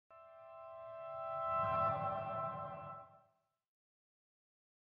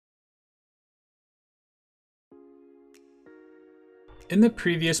In the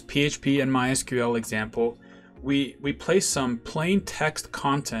previous PHP and MySQL example, we placed some plain text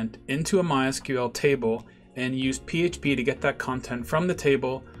content into a MySQL table and used PHP to get that content from the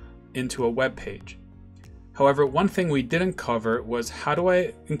table into a web page. However, one thing we didn't cover was how do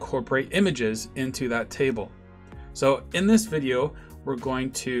I incorporate images into that table. So in this video, we're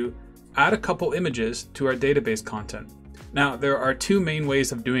going to add a couple images to our database content. Now, there are two main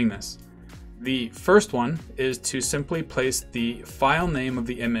ways of doing this. The first one is to simply place the file name of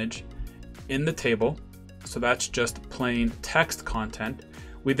the image in the table. So that's just plain text content.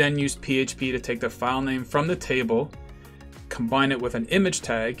 We then use PHP to take the file name from the table, combine it with an image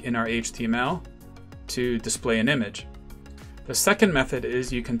tag in our HTML to display an image. The second method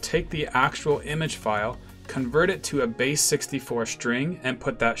is you can take the actual image file, convert it to a base64 string, and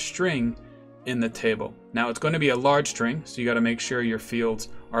put that string in the table. Now it's going to be a large string, so you got to make sure your fields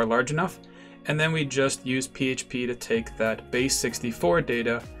are large enough. And then we just use PHP to take that base64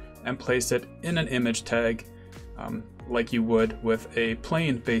 data and place it in an image tag like you would with a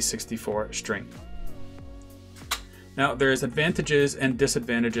plain base64 string. Now there's advantages and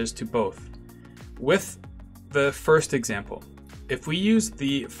disadvantages to both. With the first example, if we use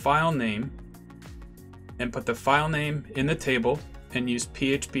the file name and put the file name in the table and use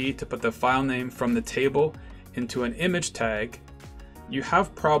PHP to put the file name from the table into an image tag, you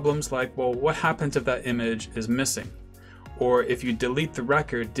have problems like, well, what happens if that image is missing? Or if you delete the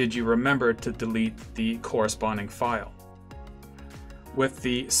record, did you remember to delete the corresponding file? With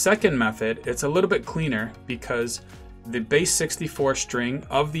the second method, it's a little bit cleaner because the base64 string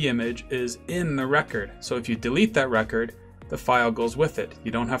of the image is in the record. So if you delete that record, the file goes with it.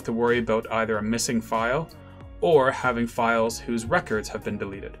 You don't have to worry about either a missing file or having files whose records have been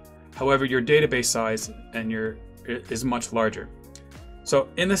deleted. However, your database size is much larger. So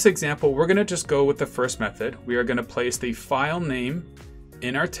in this example, we're going to just go with the first method. We are going to place the file name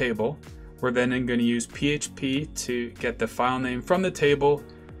in our table. We're then going to use PHP to get the file name from the table,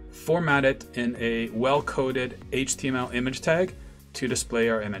 format it in a well-coded HTML image tag to display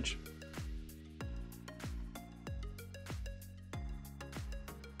our image.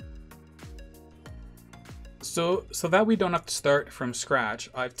 So that we don't have to start from scratch,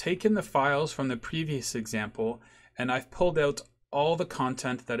 I've taken the files from the previous example and I've pulled out all the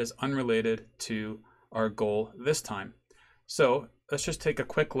content that is unrelated to our goal this time. So let's just take a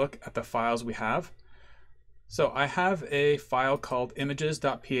quick look at the files we have. So I have a file called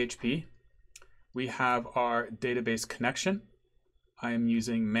images.php. We have our database connection. I am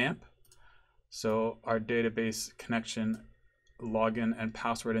using MAMP. So our database connection login and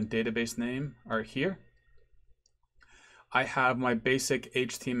password and database name are here. I have my basic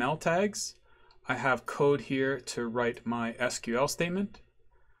HTML tags. I have code here to write my SQL statement.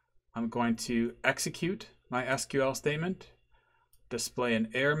 I'm going to execute my SQL statement, display an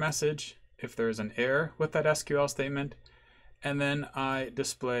error message if there's an error with that SQL statement, and then I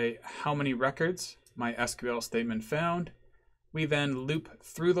display how many records my SQL statement found. We then loop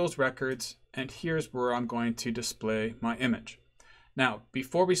through those records, and here's where I'm going to display my image. Now,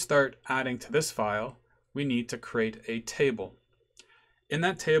 before we start adding to this file, we need to create a table. In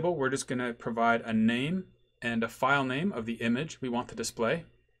that table, we're just going to provide a name and a file name of the image we want to display.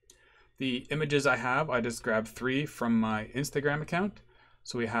 The images I just grabbed 3 from my Instagram account.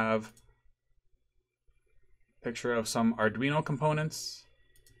 So we have a picture of some Arduino components,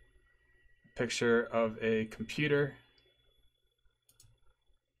 a picture of a computer,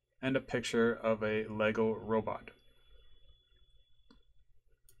 and a picture of a Lego robot.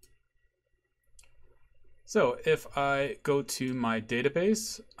 So if I go to my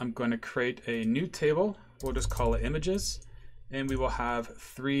database, I'm going to create a new table. We'll just call it images, and we will have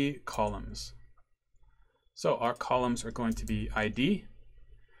 3 columns. So our columns are going to be ID.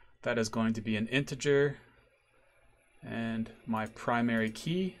 That is going to be an integer, and my primary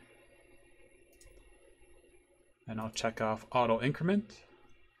key. And I'll check off auto increment.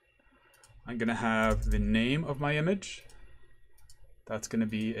 I'm going to have the name of my image. That's going to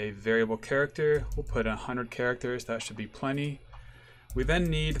be a variable character. We'll put in 100 characters. That should be plenty. We then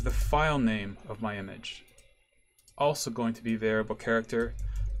need the file name of my image. Also going to be variable character,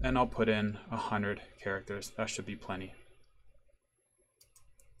 and I'll put in 100 characters. That should be plenty.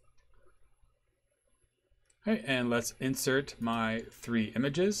 Okay, and let's insert my 3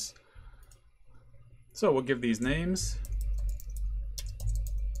 images. So we'll give these names.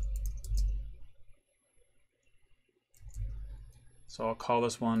 So I'll call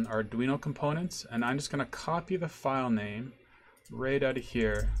this one Arduino components, and I'm just going to copy the file name right out of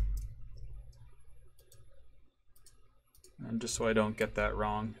here. And just so I don't get that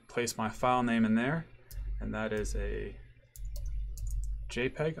wrong, place my file name in there, and that is a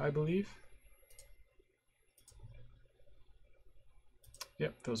JPEG, I believe.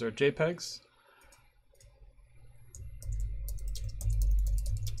 Yep, those are JPEGs.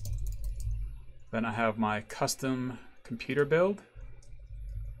 Then I have my custom computer build.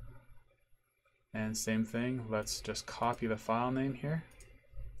 And same thing, let's just copy the file name here.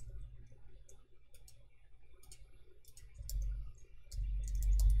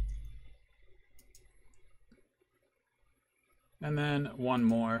 And then one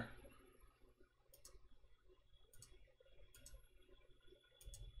more.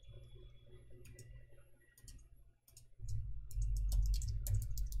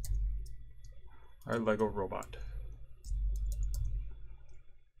 Our Lego robot.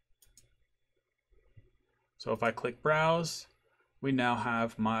 So if I click browse, we now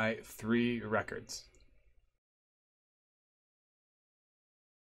have my 3 records.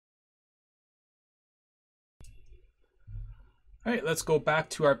 All right, let's go back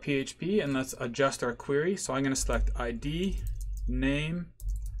to our PHP and let's adjust our query. So I'm going to select ID, name,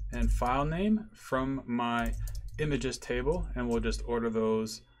 and file name from my images table, and we'll just order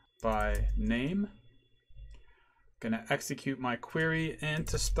those by name. Going to execute my query, and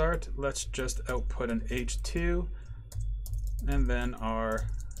to start, let's just output an H2 and then our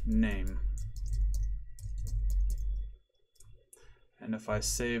name. And if I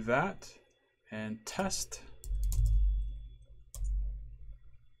save that and test,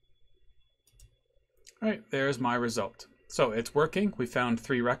 all right, there's my result. So it's working. We found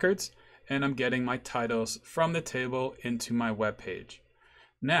 3 records, and I'm getting my titles from the table into my web page.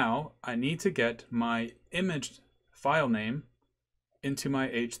 Now I need to get my image file name into my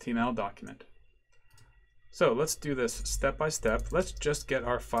HTML document. So let's do this step by step. Let's just get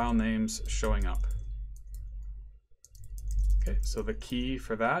our file names showing up. Okay, so the key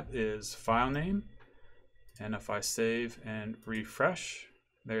for that is file name. And if I save and refresh,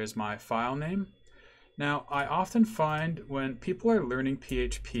 there's my file name. Now, I often find when people are learning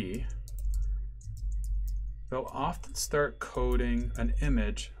PHP, they'll often start coding an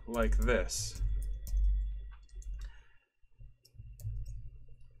image like this.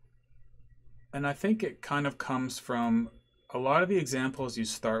 And I think it kind of comes from a lot of the examples you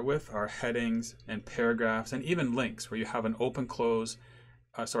start with are headings and paragraphs and even links where you have an open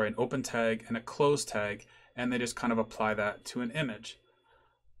tag and a close tag, and they just kind of apply that to an image.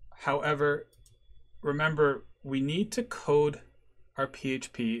 However, remember, we need to code our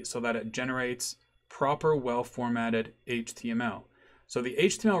PHP so that it generates proper, well-formatted HTML. So the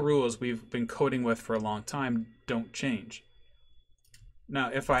HTML rules we've been coding with for a long time don't change. Now,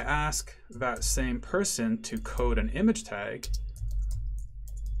 if I ask that same person to code an image tag,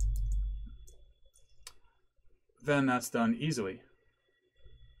 then that's done easily.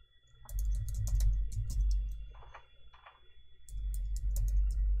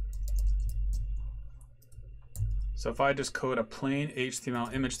 So if I just code a plain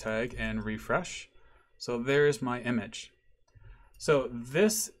HTML image tag and refresh, so there's my image. So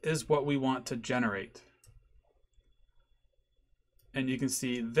this is what we want to generate. And you can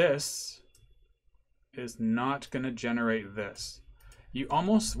see this is not going to generate this. You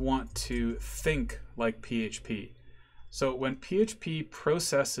almost want to think like PHP. So when PHP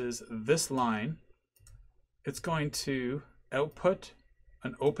processes this line, it's going to output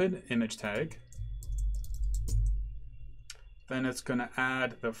an open image tag. Then it's going to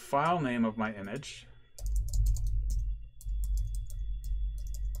add the file name of my image.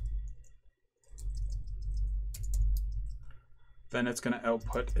 Then it's going to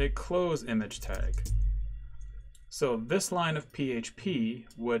output a close image tag. So this line of PHP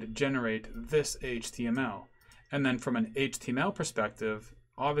would generate this HTML. And then from an HTML perspective,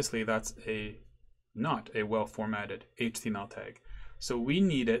 obviously that's not a well-formatted HTML tag. So we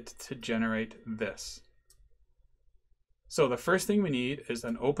need it to generate this. So the first thing we need is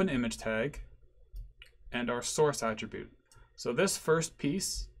an open image tag and our source attribute. So this first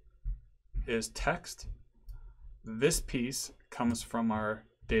piece is text. This piece comes from our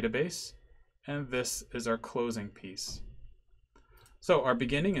database, and this is our closing piece. So our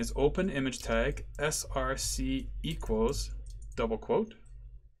beginning is open image tag src equals double quote.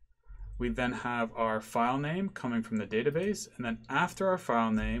 We then have our file name coming from the database, and then after our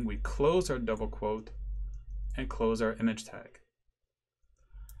file name, we close our double quote and close our image tag.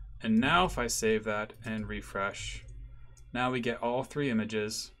 And now if I save that and refresh, now we get all 3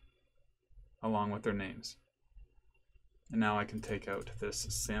 images along with their names. And now I can take out this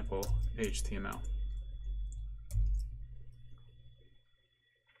sample HTML.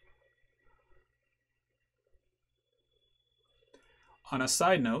 On a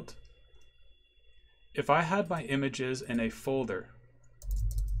side note, if I had my images in a folder,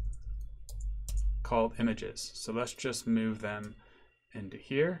 called images. So let's just move them into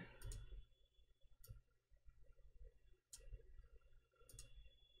here.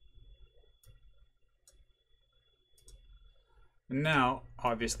 Now,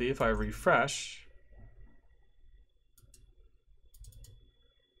 obviously, if I refresh,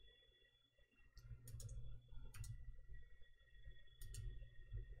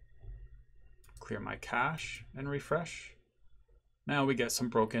 clear my cache and refresh, now we get some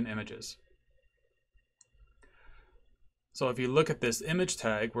broken images. So if you look at this image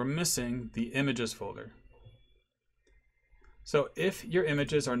tag, we're missing the images folder. So if your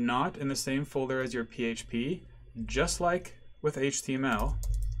images are not in the same folder as your PHP, just like with HTML,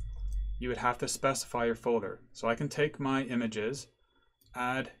 you would have to specify your folder. So I can take my images,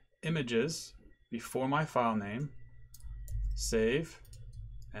 add images before my file name, save,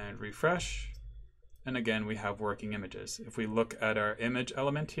 and refresh. And again, we have working images. If we look at our image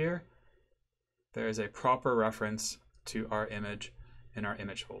element here, there is a proper reference to our image in our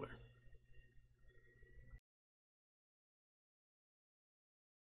image folder.